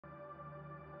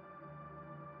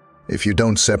If you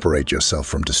don't separate yourself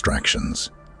from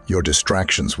distractions, your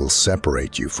distractions will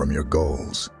separate you from your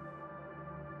goals.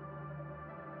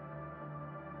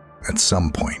 At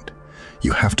some point,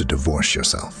 you have to divorce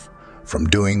yourself from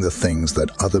doing the things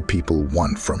that other people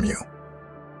want from you.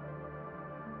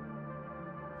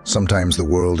 Sometimes the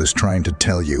world is trying to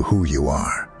tell you who you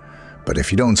are, but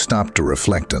if you don't stop to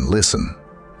reflect and listen,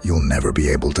 you'll never be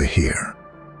able to hear.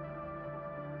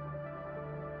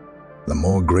 The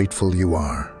more grateful you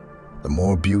are, the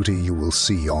more beauty you will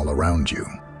see all around you,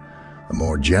 the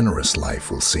more generous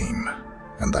life will seem,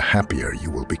 and the happier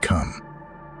you will become.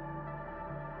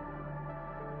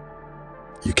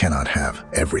 You cannot have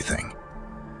everything.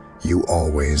 You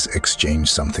always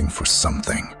exchange something for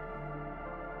something.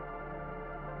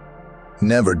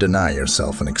 Never deny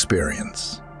yourself an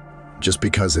experience. Just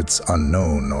because it's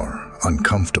unknown or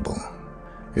uncomfortable,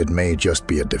 it may just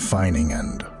be a defining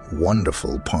and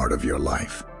wonderful part of your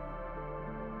life.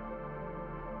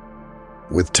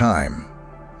 With time,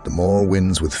 the more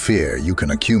wins with fear you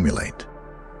can accumulate,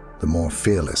 the more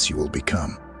fearless you will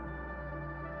become.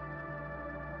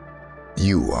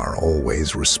 You are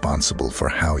always responsible for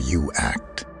how you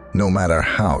act, no matter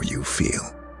how you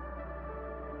feel.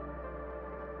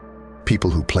 People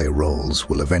who play roles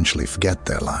will eventually forget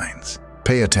their lines.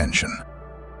 Pay attention.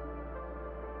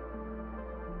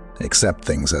 Accept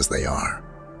things as they are.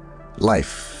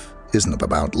 Life isn't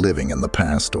about living in the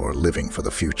past or living for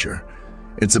the future.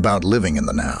 It's about living in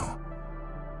the now.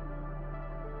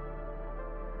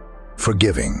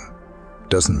 Forgiving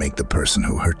doesn't make the person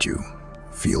who hurt you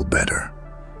feel better.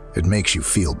 It makes you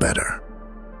feel better.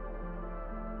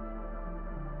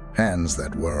 Hands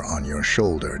that were on your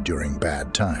shoulder during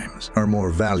bad times are more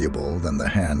valuable than the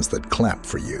hands that clap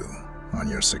for you on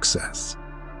your success.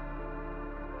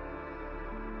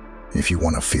 If you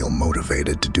want to feel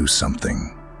motivated to do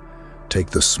something, take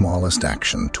the smallest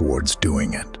action towards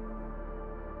doing it.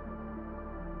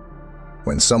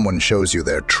 When someone shows you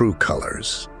their true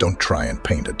colors, don't try and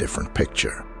paint a different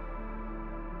picture.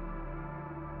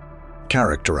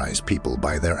 Characterize people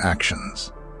by their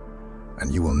actions,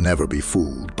 and you will never be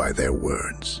fooled by their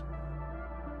words.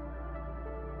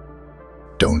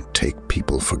 Don't take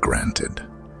people for granted.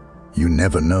 You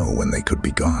never know when they could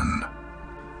be gone.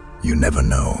 You never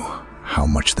know how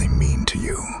much they mean to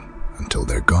you until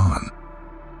they're gone.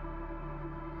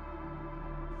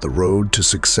 The road to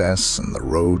success and the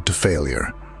road to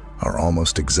failure are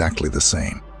almost exactly the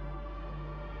same.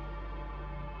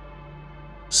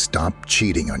 Stop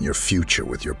cheating on your future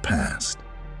with your past.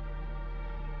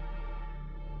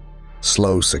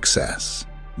 Slow success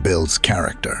builds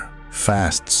character.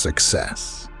 Fast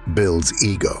success builds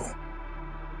ego.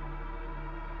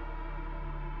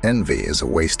 Envy is a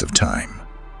waste of time.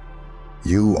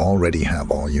 You already have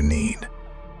all you need.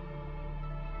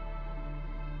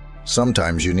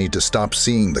 Sometimes you need to stop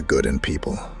seeing the good in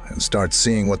people and start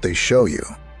seeing what they show you.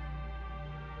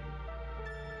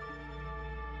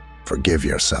 Forgive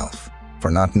yourself for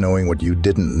not knowing what you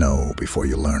didn't know before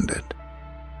you learned it.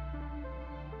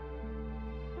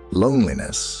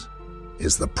 Loneliness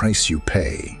is the price you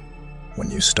pay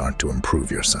when you start to improve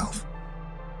yourself.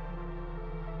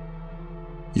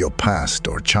 Your past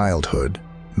or childhood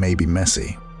may be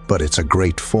messy, but it's a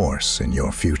great force in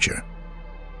your future.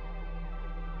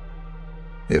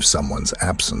 If someone's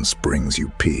absence brings you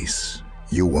peace,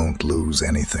 you won't lose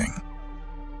anything.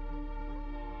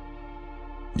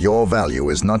 Your value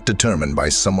is not determined by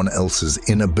someone else's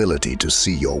inability to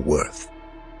see your worth.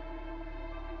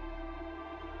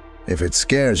 If it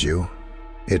scares you,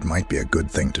 it might be a good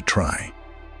thing to try.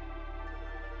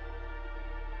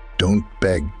 Don't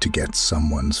beg to get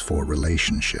someone's for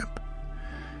relationship.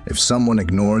 If someone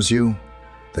ignores you,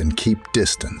 then keep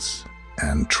distance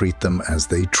and treat them as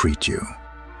they treat you.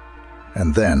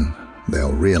 And then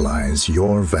they'll realize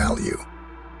your value